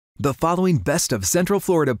The following Best of Central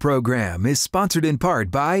Florida program is sponsored in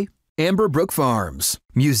part by Brooke Farms,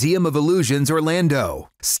 Museum of Illusions Orlando,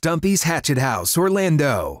 Stumpy's Hatchet House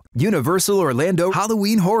Orlando, Universal Orlando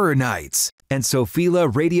Halloween Horror Nights, and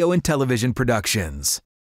Sophila Radio and Television Productions.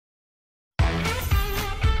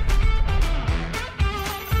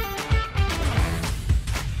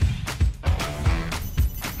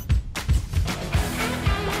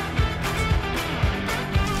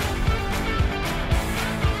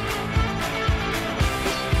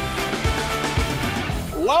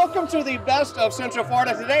 Welcome to the Best of Central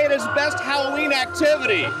Florida. Today it is Best Halloween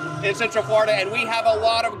Activity in Central Florida, and we have a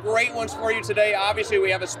lot of great ones for you today. Obviously,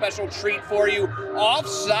 we have a special treat for you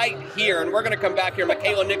off-site here, and we're going to come back here.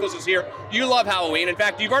 Makaila Nichols is here. You love Halloween. In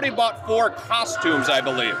fact, you've already bought 4 costumes, I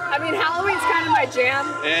believe. I mean, Halloween's kind of my jam.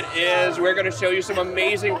 It is. We're going to show you some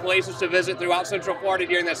amazing places to visit throughout Central Florida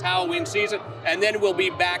during this Halloween season, and then we'll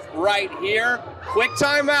be back right here. Quick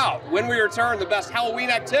time out. When we return, the best Halloween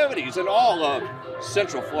activities in all of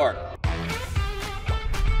Central Florida.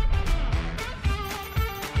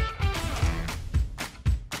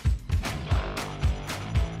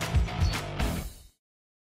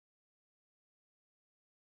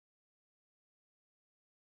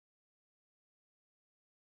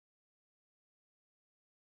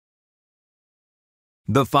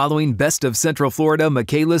 The following Best of Central Florida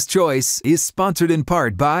Makaila's Choice is sponsored in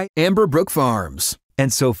part by Brooke Farms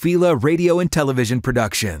and Sophila Radio and Television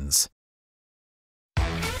Productions.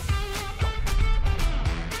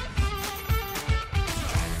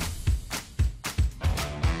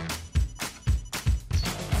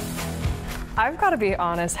 I've got to be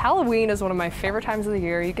honest, Halloween is one of my favorite times of the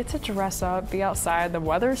year. You get to dress up, be outside, the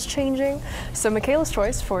weather's changing. So Makaila's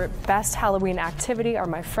Choice for Best Halloween Activity are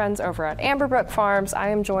my friends over at Brooke Farms. I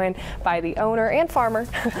am joined by the owner and farmer,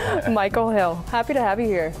 Michael Hill. Happy to have you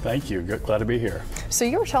here. Thank you, glad to be here. So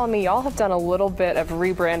you were telling me y'all have done a little bit of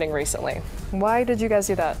rebranding recently. Why did you guys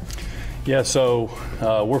do that? Yeah, so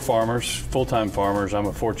we're farmers, full-time farmers. I'm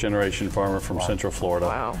a 4th-generation farmer from Central Florida.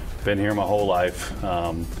 Wow. Been here my whole life.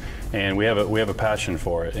 And we have a passion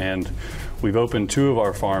for it, and we've opened 2 of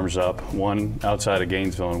our farms up, one outside of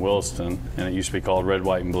Gainesville in Williston, and it used to be called Red,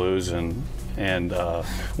 White, and Blues, and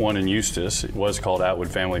one in Eustis. It was called Atwood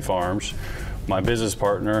Family Farms. My business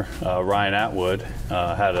partner, Ryan Atwood,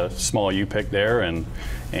 had a small U-pick there, and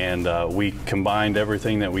we combined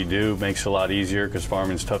everything that we do. Makes it a lot easier because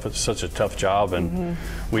farming's tough. It's such a tough job, and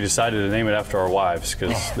we decided to name it after our wives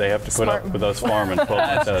because they have to put up with us farming 12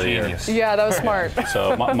 months out of the year. Yeah, that was smart.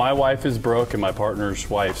 So my wife is Brooke, and my partner's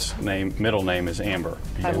wife's middle name is Amber.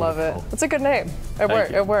 I love it. It's a good name.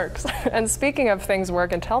 It works. And speaking of things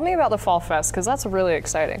working, tell me about the Fall Fest because that's really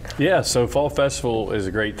exciting. Yeah, so Fall Festival is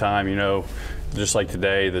a great time. You know, just like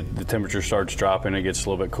today, the temperature starts dropping. It gets a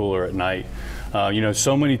little bit cooler at night. You know,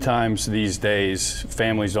 so many times these days,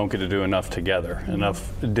 families don't get to do enough together,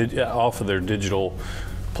 off of their digital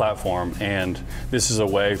platform, and this is a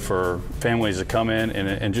way for families to come in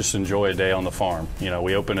and just enjoy a day on the farm. You know,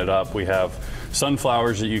 we open it up. We have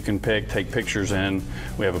sunflowers that you can take pictures in.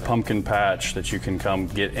 We have a pumpkin patch that you can come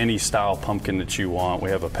get any style pumpkin that you want. We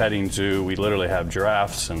have a petting zoo. We literally have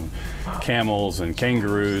giraffes and camels and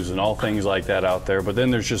kangaroos and all things like that out there. But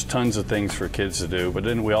then there's just tons of things for kids to do. But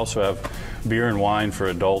then we also have beer and wine for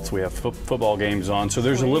adults. We have football games on. So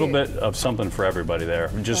there's a little bit of something for everybody there.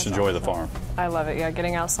 Just enjoy the farm. I love it. Yeah,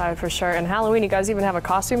 getting outside for sure. And Halloween, you guys even have a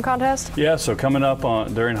costume contest? Yeah, so coming up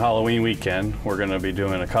during Halloween weekend, we're going to be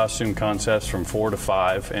doing a costume contest from 4 to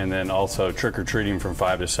 5, and then also trick-or-treating from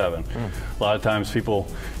 5 to 7. A lot of times people,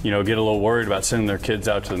 you know, get a little worried about sending their kids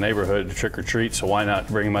out to the neighborhood to trick-or-treat, so why not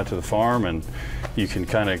bring them out to the farm, and you can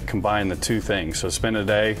kind of combine the 2 things. So spend a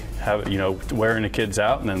day, wearing the kids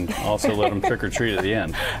out, and then also let them trick-or-treat at the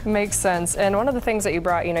end. Makes sense. And one of the things that you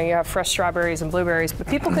brought, you know, you have fresh strawberries and blueberries, but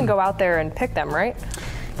people can go out there and pick them, right?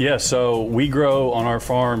 Yeah, so we grow on our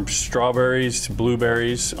farm strawberries,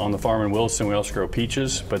 blueberries. On the farm in Williston, we also grow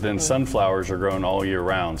peaches, but then sunflowers are grown all year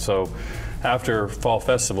round. So after Fall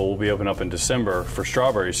Festival, we'll be open up in December for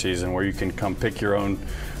strawberry season where you can come pick your own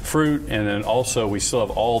fruit, and then also we still have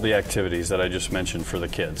all the activities that I just mentioned for the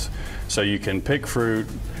kids. So you can pick fruit,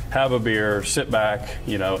 have a beer, sit back,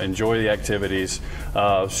 you know, enjoy the activities.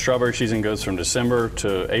 Strawberry season goes from December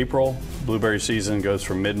to April. Blueberry season goes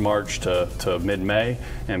from mid-March to mid-May,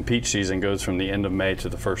 and peach season goes from the end of May to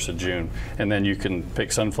the 1st of June. And then you can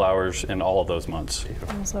pick sunflowers in all of those months.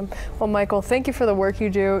 Awesome. Well, Michael, thank you for the work you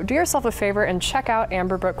do. Do yourself a favor and check out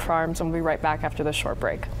Brooke Farms, and we'll be right back after this short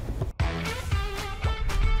break.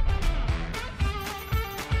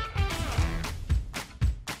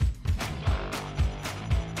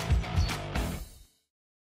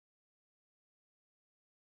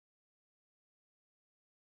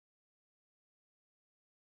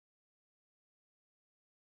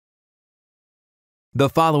 The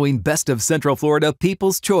following Best of Central Florida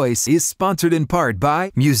People's Choice is sponsored in part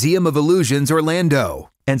by Museum of Illusions Orlando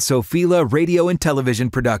and Sophila Radio and Television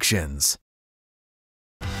Productions.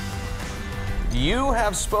 You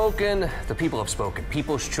have spoken, the people have spoken.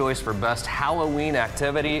 People's Choice for Best Halloween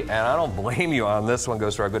Activity, and I don't blame you on this one.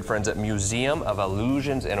 Goes to our good friends at Museum of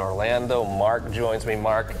Illusions in Orlando. Mark joins me.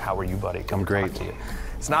 Mark, how are you, buddy? I'm great. To you.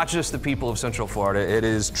 It's not just the people of Central Florida. It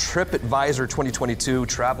is TripAdvisor 2022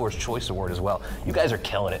 Traveler's Choice Award as well. You guys are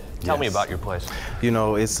killing it. Tell me about your place. You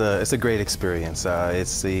know, it's a great experience.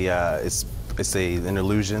 It's an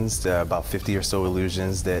illusions, about 50 or so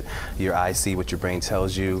illusions that your eyes see what your brain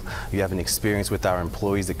tells you. You have an experience with our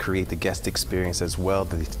employees that create the guest experience as well.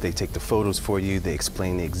 They take the photos for you, they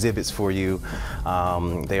explain the exhibits for you.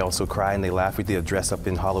 They also cry and they laugh with you. They'll dress up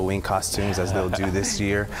in Halloween costumes as they'll do this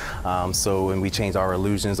year. When we change our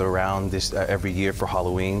illusions around this every year for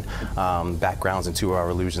Halloween, backgrounds into our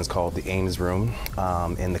illusions called the Ames Room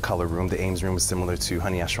and the Color Room. The Ames Room is similar to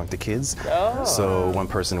Honey, I Shrunk the Kids. Oh. So one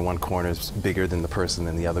person in one corner is bigger than the person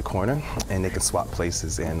in the other corner, and they can swap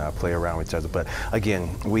places and play around with each other. But again,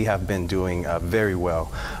 we have been doing very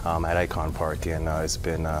well at Icon Park, and it's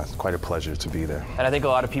been quite a pleasure to be there. And I think a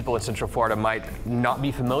lot of people in Central Florida might not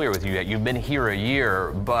be familiar with you yet. You've been here a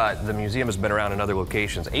year, but the museum has been around in other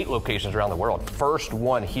locations, 8 locations around the world. First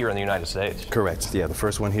one here in the United States. Correct, yeah, the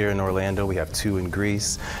first one here in Orlando. We have 2 in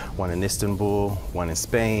Greece, 1 in Istanbul, 1 in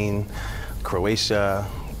Spain, Croatia.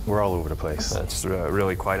 We're all over the place. That's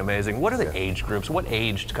really quite amazing. What are the age groups? What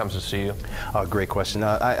age comes to see you? Great question.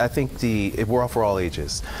 I think we're all for all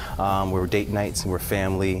ages. We're date nights, we're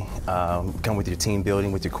family. Come with your team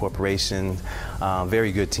building, with your corporation.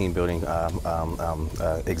 Very good team building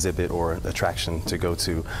exhibit or attraction to go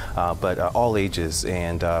to. But all ages,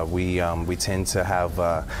 and we tend to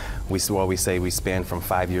have we say we span from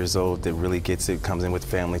 5 years old that really gets it, comes in with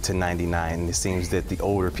family, to 99. And it seems that the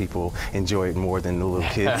older people enjoy it more than the little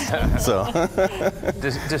kids. So,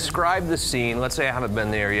 describe the scene. Let's say I haven't been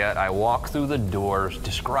there yet. I walk through the doors.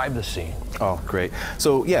 Describe the scene. Oh, great.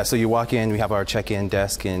 So yeah, so you walk in, we have our check-in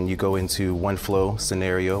desk, and you go into one flow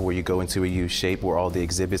scenario where you go into a U shape where all the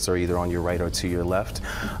exhibits are either on your right or to your left.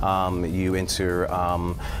 You enter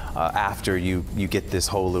after you get this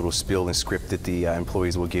whole little spiel and script that the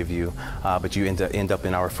employees will give you, but you end up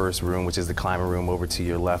in our first room, which is the climber room over to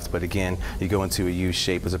your left. But again, you go into a U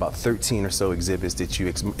shape. There's about 13 or so exhibits that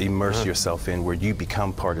you immerse yourself in, where you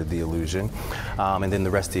become part of the illusion. And then the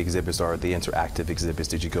rest of the exhibits are the interactive exhibits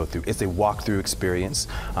that you go through. It's a walkthrough experience.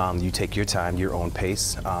 You take your time, your own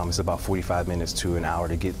pace. It's about 45 minutes to an hour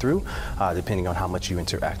to get through, depending on how much you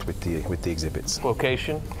interact with the exhibits.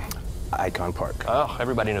 Location? Icon Park. Oh,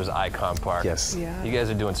 everybody knows Icon Park. Yes. Yeah. You guys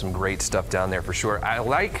are doing some great stuff down there for sure. I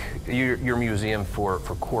like your museum for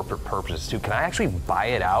corporate purposes too. Can I actually buy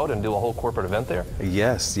it out and do a whole corporate event there?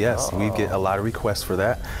 Yes, yes. Oh. We get a lot of requests for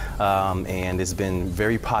that. And it's been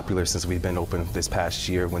very popular since we've been open this past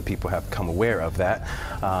year. When people have become aware of that,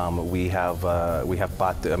 they have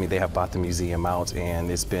bought the museum out,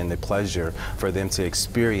 and it's been a pleasure for them to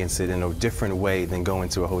experience it in a different way than going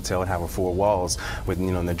to a hotel and having 4 walls with,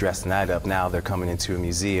 and they're dressed up. Now they're coming into a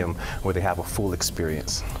museum where they have a full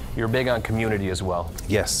experience. You're big on community as well.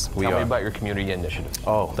 Yes, we are. Tell me about your community initiative.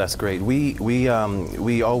 Oh, that's great. We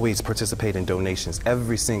always participate in donations.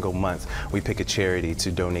 Every single month, we pick a charity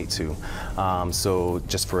to donate to. So,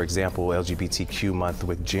 just for example, LGBTQ month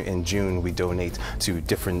in June, we donate to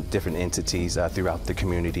different entities throughout the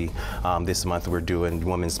community. This month, we're doing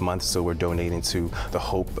Women's Month, so we're donating to the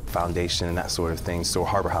Hope Foundation and that sort of thing. So,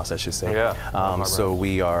 Harbor House, I should say. Yeah.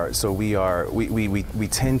 We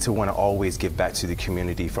tend to want to always give back to the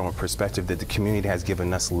community from a perspective that the community has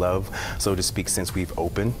given us love, so to speak, since we've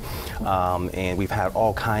opened. And we've had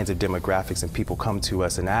all kinds of demographics and people come to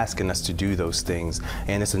us and asking us to do those things,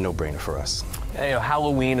 and it's a no-brainer for us.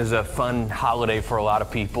 Halloween is a fun holiday for a lot of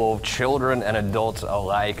people, children and adults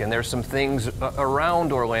alike, and there's some things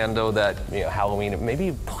around Orlando that Halloween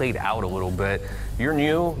maybe played out a little bit. You're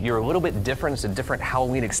new, you're a little bit different, it's a different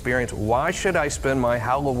Halloween experience. Why should I spend my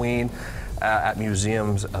Halloween at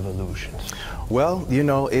Museums of Illusions? Well,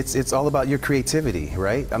 it's all about your creativity,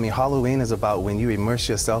 right? I mean, Halloween is about when you immerse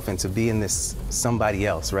yourself into being this somebody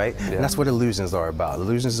else, right? Yeah. And that's what illusions are about.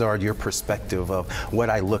 Illusions are your perspective of what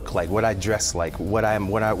I look like, what I dress like, what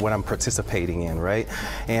I'm participating in, right?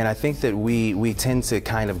 And I think that we tend to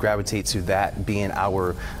kind of gravitate to that being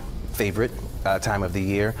our favorite time of the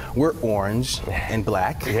year. We're orange and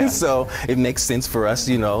black, so it makes sense for us,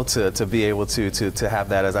 you know, to be able to have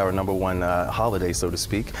that as our #1 holiday, so to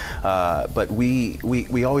speak. But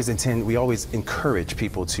we always encourage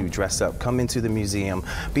people to dress up, come into the museum,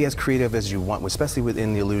 be as creative as you want, especially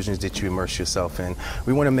within the illusions that you immerse yourself in.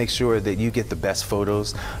 We want to make sure that you get the best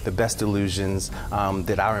photos, the best illusions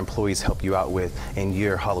that our employees help you out with in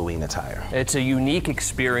your Halloween attire. It's a unique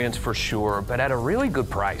experience for sure, but at a really good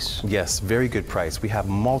price. Yes, very good price. We have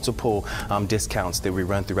multiple discounts that we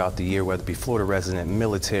run throughout the year, whether it be Florida resident,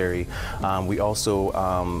 military. We also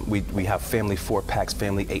we have family 4-packs,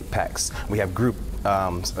 family 8-packs. We have group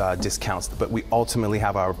discounts, but we ultimately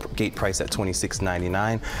have our gate price at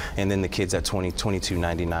 $26.99, and then the kids at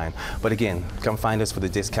 $22.99. But again, come find us for the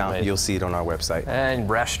discount. Amazing. You'll see it on our website. And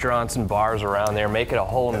restaurants and bars around there, make it a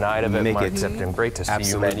whole night of it. Great to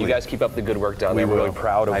see you, man. You guys keep up the good work down there. We're really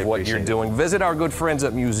proud of what you're doing. Visit our good friends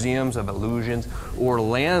at Museums of Illusions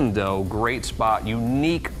Orlando. Great spot,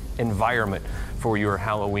 unique environment for your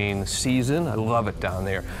Halloween season. I love it down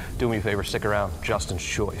there. Do me a favor, stick around. Justin's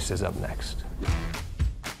Choice is up next.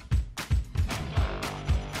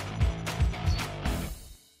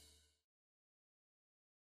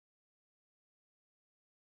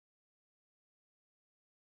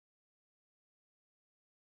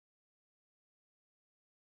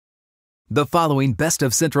 The following Best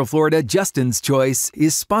of Central Florida Justin's Choice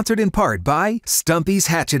is sponsored in part by Stumpy's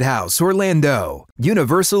Hatchet House, Orlando,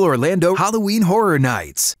 Universal Orlando Halloween Horror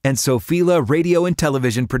Nights, and Sophila Radio and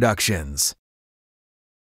Television Productions.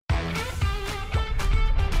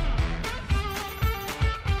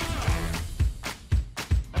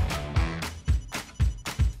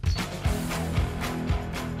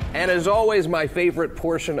 And as always, my favorite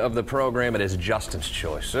portion of the program, it is Justin's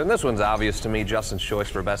Choice. And this one's obvious to me, Justin's Choice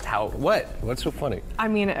for best What's so funny? I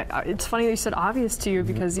mean, it's funny that you said obvious to you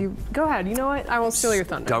because you, go ahead, you know what? I won't steal your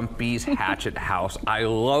thunder. Stumpy's Hatchet House. I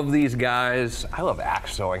love these guys. I love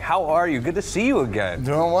axe throwing. How are you? Good to see you again.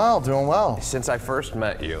 Doing well, doing well. Since I first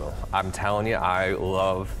met you, I'm telling you, I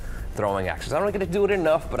love throwing axes. I don't get to do it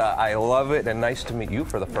enough, but I love it, and nice to meet you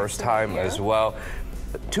for the first time as well.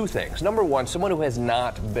 Two things. Number one, someone who has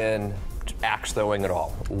not been axe throwing at all.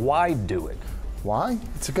 Why do it? Why?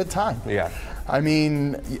 It's a good time. Yeah. I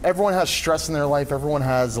mean, everyone has stress in their life. Everyone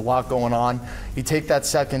has a lot going on. You take that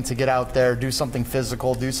second to get out there, do something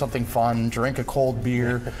physical, do something fun, drink a cold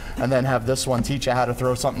beer, and then have this one teach you how to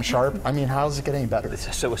throw something sharp. I mean, how does it get any better?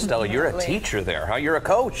 So, Estella, you're a teacher there, huh? You're a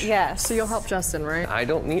coach. Yeah, so you'll help Justin, right? I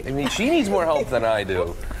don't need, I mean, she needs more help than I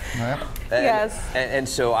do. Yeah. Yes. And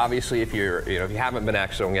so obviously if if you haven't been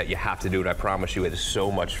axe throwing yet, you have to do it. I promise you, it is so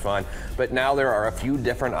much fun. But now there are a few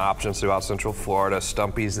different options throughout Central Florida.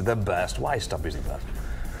 Stumpy's the best. Why is Stumpy's the best?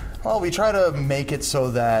 Well, we try to make it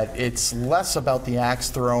so that it's less about the axe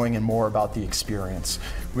throwing and more about the experience.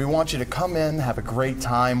 We want you to come in, have a great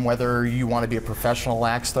time, whether you want to be a professional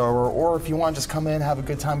axe thrower or if you want to just come in, have a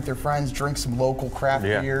good time with your friends, drink some local craft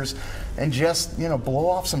beers, and just, blow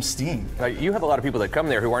off some steam. You have a lot of people that come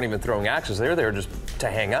there who aren't even throwing axes. They're there just to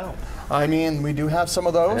hang out. I mean, we do have some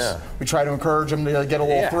of those. Yeah. We try to encourage them to get a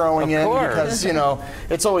little throwing in because,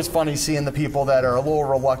 it's always funny seeing the people that are a little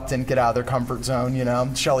reluctant get out of their comfort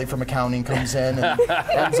zone, Shelly from accounting comes in and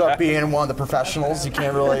ends up being one of the professionals. You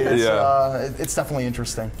can't really, it's definitely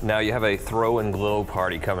interesting. Now you have a throw and glow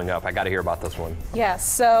party coming up. I got to hear about this one. Yes,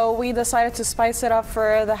 so we decided to spice it up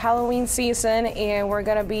for the Halloween season, and we're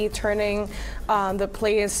going to be turning the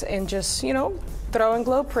place in just, throw and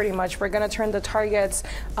glow pretty much. We're going to turn the targets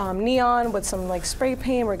neon with some spray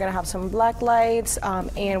paint. We're going to have some black lights,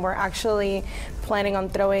 and we're actually planning on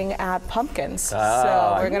throwing at pumpkins. So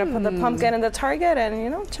we're going to put the pumpkin in the target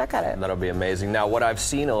and, check at it. That'll be amazing. Now, what I've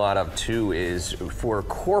seen a lot of too is for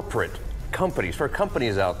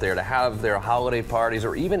companies out there to have their holiday parties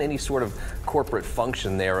or even any sort of corporate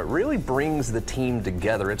function there, it really brings the team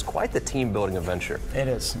together. It's quite the team building adventure. It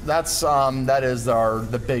is. That is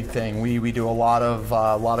the big thing. We do a lot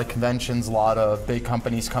of conventions, a lot of big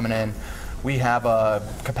companies coming in. We have a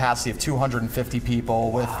capacity of 250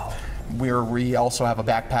 people. We also have a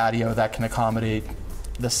back patio that can accommodate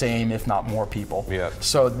the same, if not more people. Yeah.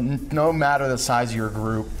 So no matter the size of your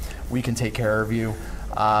group, we can take care of you.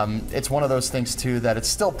 It's one of those things too that it's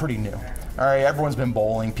still pretty new. All right, everyone's been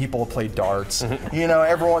bowling. People have played darts. Everyone. You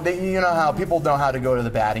know how people know how to go to the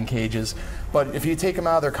batting cages. But if you take them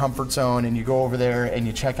out of their comfort zone and you go over there and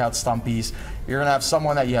you check out Stumpy's, you're going to have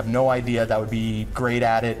someone that you have no idea that would be great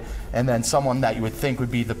at it, and then someone that you would think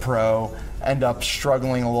would be the pro end up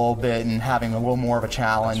struggling a little bit and having a little more of a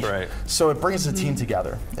challenge. That's right. So it brings the team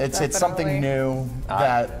together. It's something new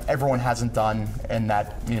that everyone hasn't done, and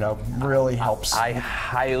that, you know, really helps. I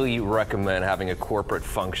highly recommend having a corporate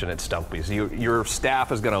function at Stumpy's. Your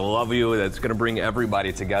staff is going to love you. That's going to bring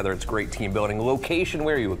everybody together. It's great team building. Location,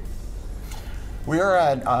 where are you? We are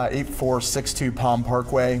at 8462 Palm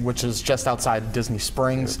Parkway, which is just outside Disney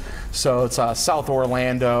Springs. So it's South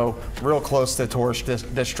Orlando, real close to the tourist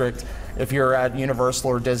district. If you're at Universal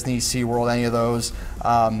or Disney, SeaWorld, any of those,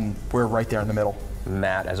 we're right there in the middle.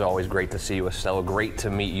 Matt, as always, great to see you. Estella, great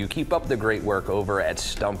to meet you. Keep up the great work over at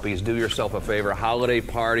Stumpy's. Do yourself a favor, holiday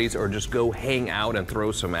parties, or just go hang out and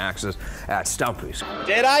throw some axes at Stumpy's.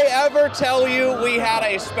 Did I ever tell you we had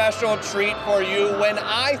a special treat for you? When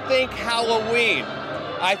I think Halloween,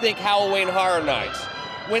 I think Halloween Horror Nights.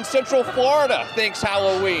 When Central Florida thinks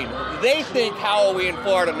Halloween, they think Halloween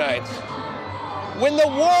Florida Nights. When the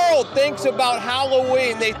world thinks about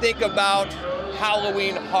Halloween, they think about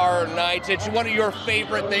Halloween Horror Nights. It's one of your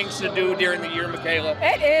favorite things to do during the year, Makaila.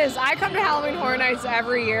 It is. I come to Halloween Horror Nights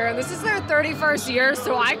every year, and this is their 31st year,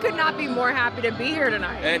 so I could not be more happy to be here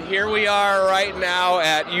tonight. And here we are right now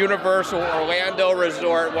at Universal Orlando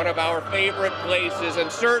Resort, one of our favorite places,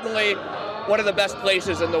 and certainly one of the best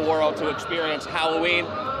places in the world to experience Halloween.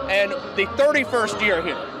 And the 31st year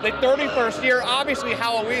here. The 31st year, obviously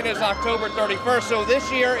Halloween is October 31st, so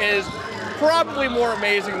this year is probably more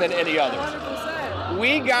amazing than any others. 100%.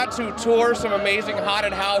 We got to tour some amazing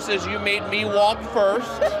haunted houses. You made me walk first.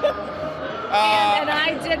 And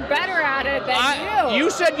I did better at it than you. You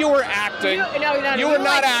said you were acting. You were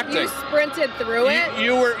not acting. You sprinted through it.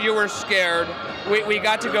 You were scared. We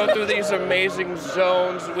got to go through these amazing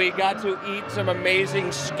zones. We got to eat some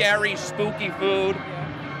amazing, scary, spooky food.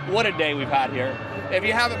 What a day we've had here. If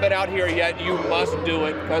you haven't been out here yet, you must do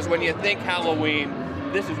it, because when you think Halloween,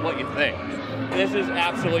 this is what you think. This is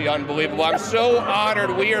absolutely unbelievable. I'm so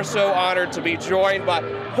honored. We are so honored to be joined by,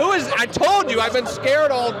 I told you, I've been scared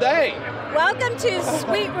all day. Welcome to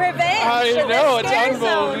Sweet Revenge. I know, it's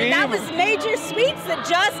unbelievable. That was Major Sweets that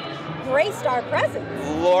just graced our presence.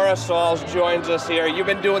 Laura Sauls joins us here. You've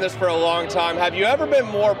been doing this for a long time. Have you ever been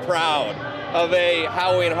more proud of a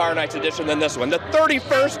Halloween Horror Nights edition than this one, the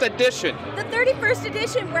 31st edition? The 31st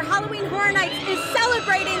edition, where Halloween Horror Nights is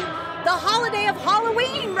celebrating the holiday of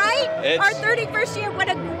Halloween, right? Our 31st year. What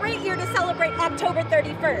a great year to celebrate October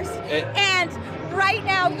 31st. And right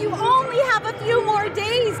now, you only have a few more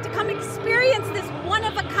days to come experience this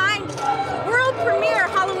one-of-a-kind world premiere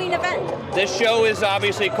Halloween event. This show is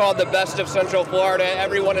obviously called the Best of Central Florida.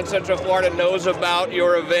 Everyone in Central Florida knows about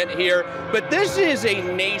your event here, but this is a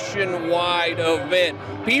nationwide event.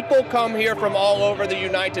 People come here from all over the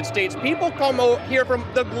United States. People come here from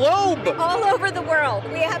the globe. All over the world.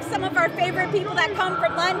 We have some of our favorite people that come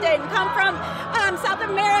from London, come from South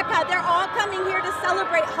America. They're all coming here to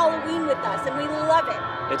celebrate Halloween with us, and we love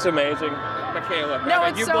it. It's amazing. Makaila, no,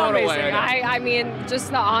 it's so amazing. Away, I mean, just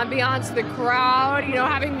the ambiance, the crowd, you know,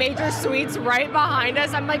 having Major Sweets right behind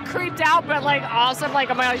us. I'm like creeped out, but like awesome.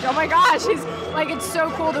 Like, I'm like, oh my gosh, it's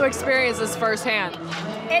so cool to experience this firsthand.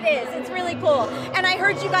 It is. It's really cool. And I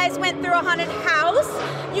heard you guys went through a haunted house.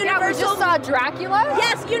 Yeah, we just saw Dracula.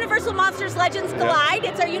 Yes, Universal Monsters Legends Collide.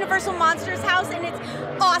 It's our Universal Monsters house, and it's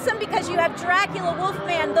awesome because you have Dracula,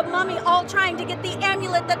 Wolfman, the Mummy, all trying to get the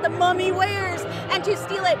amulet that the Mummy wears and to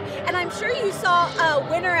steal it. And I'm sure you saw a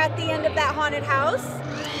winner at the end of that haunted house,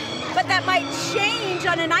 but that might change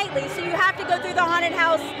on a nightly, so you have to go through the haunted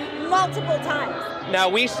house multiple times. Now,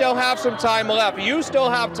 we still have some time left. You still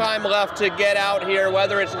have time left to get out here,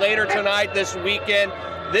 whether it's later tonight, this weekend.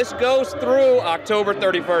 This goes through October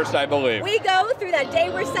 31st, I believe. We go through that day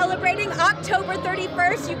we're celebrating, October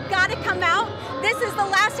 31st. You've got to come out. This is the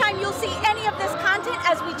last time you'll see any of this content,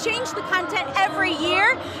 as we change the content every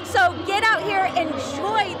year. So get out here,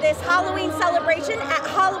 enjoy this Halloween celebration at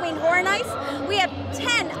Halloween Horror Nights. We have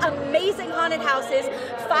 10 amazing haunted houses,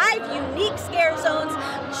 5 unique scare zones,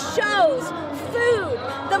 shows, food,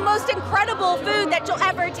 the most incredible food that you'll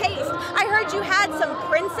ever taste. I heard you had some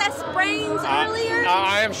princess brains earlier.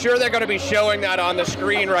 I am sure they're going to be showing that on the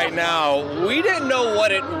screen right now. We didn't know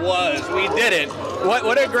what it was. We didn't.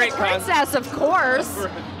 What a great concept. Princess, of course.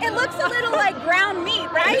 It looks a little like ground meat,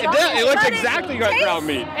 right? It does. It looks exactly like ground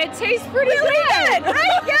meat. It tastes pretty good,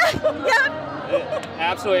 right? Yeah.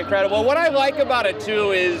 Absolutely incredible. What I like about it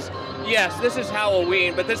too is, yes, this is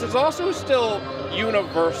Halloween, but this is also still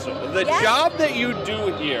Universal. The job that you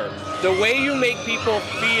do here, the way you make people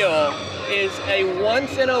feel, is a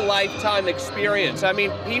once-in-a-lifetime experience. I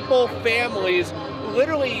mean, people, families,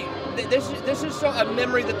 literally, this is a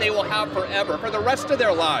memory that they will have forever, for the rest of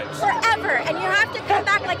their lives. Forever, and you have to come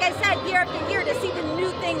back, like I said, year after year to see the new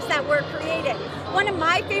things that were created. One of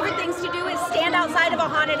my favorite things to do is stand outside of a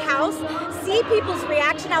haunted house, see people's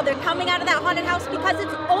reaction, how they're coming out of that haunted house, because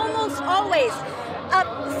it's almost always a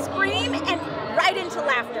scream and right into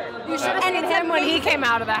laughter. You should have seen him when he came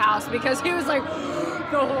out of the house, because he was like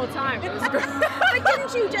the whole time. It was great. But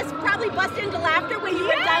didn't you just probably bust into laughter when you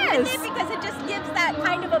were done with it? Because it just gives that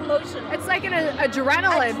kind of emotion. It's like an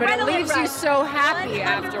adrenaline, but it leaves you so happy 100%,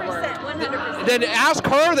 afterward. 100%. Then ask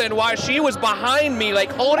her then why she was behind me,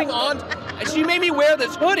 like holding on. She made me wear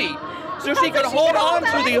this hoodie so she could hold on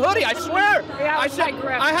to the hoodie. I swear. Yeah, I said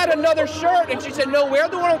I had another shirt, and she said, "No, wear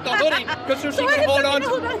the one with the hoodie, because so she can hold on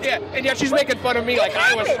to." Yeah, and yet she's making fun of me like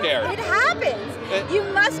I was scared. It happens. You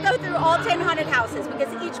must go through all 10 haunted houses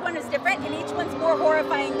because each one is different and each one's more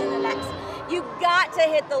horrifying than the next. You got to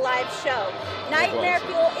hit the live show. Nightmare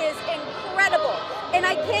Fuel is incredible. And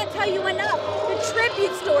I can't tell you enough. The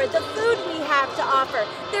tribute store, the food we have to offer.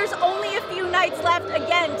 There's only a few nights left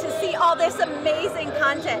again to see all this amazing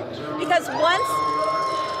content. Because once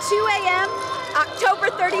 2 a.m., October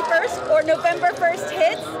 31st or November 1st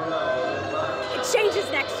hits, it changes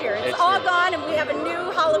next year. It's all gone, and we have a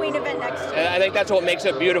new Halloween event next year. And I think that's what makes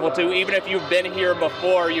it beautiful too. Even if you've been here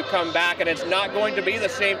before, you come back and it's not going to be the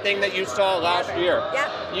same thing that you saw last year.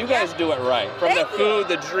 Yeah. You guys do it right. From the food,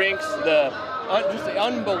 the drinks, just the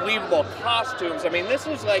unbelievable costumes. I mean, this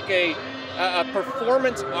is like a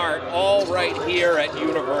performance art all right here at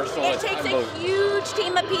Universal. It takes a huge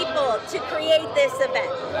team of people to create this event.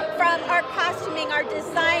 From our costuming, our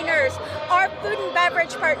designers, our food and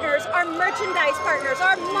beverage partners, our merchandise partners,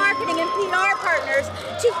 our marketing and PR partners,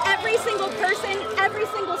 to every single person, every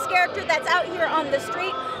single character that's out here on the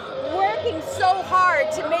street, working so hard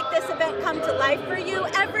to make this event come to life for you.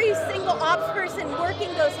 Every single ops person working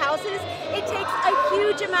those houses, it takes a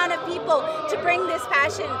huge amount of people to bring this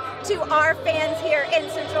passion to our fans here in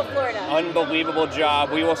Central Florida. Unbelievable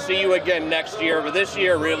job. We will see you again next year, but this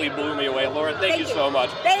year really blew me away. Laura, thank you so much.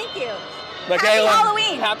 Thank you. Makaila, Happy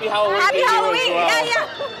Halloween. Happy Halloween. Happy to Halloween. You as well.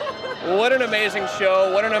 Yeah. What an amazing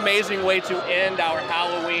show. What an amazing way to end our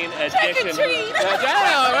Halloween edition. Trick or treat.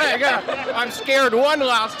 Yeah, right, yeah. I'm scared one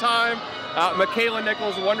last time. Makaila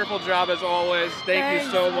Nichols, wonderful job as always. Thank you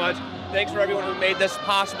so much. Thanks for everyone who made this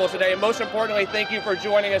possible today. And most importantly, thank you for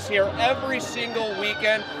joining us here every single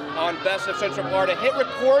weekend on Best of Central Florida. Hit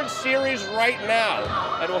record series right now.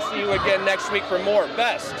 And we'll see you again next week for more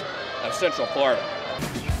Best of Central Florida.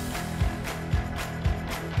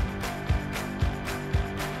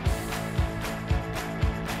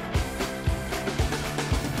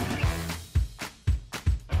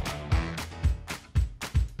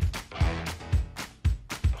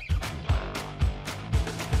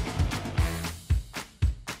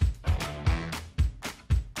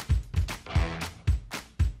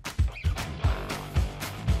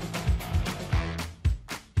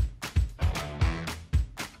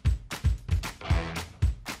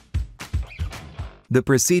 The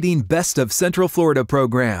preceding Best of Central Florida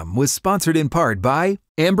program was sponsored in part by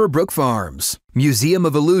Brooke Farms, Museum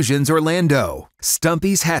of Illusions Orlando,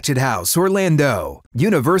 Stumpy's Hatchet House Orlando,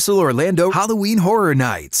 Universal Orlando Halloween Horror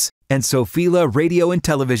Nights, and Sophila Radio and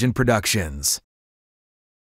Television Productions.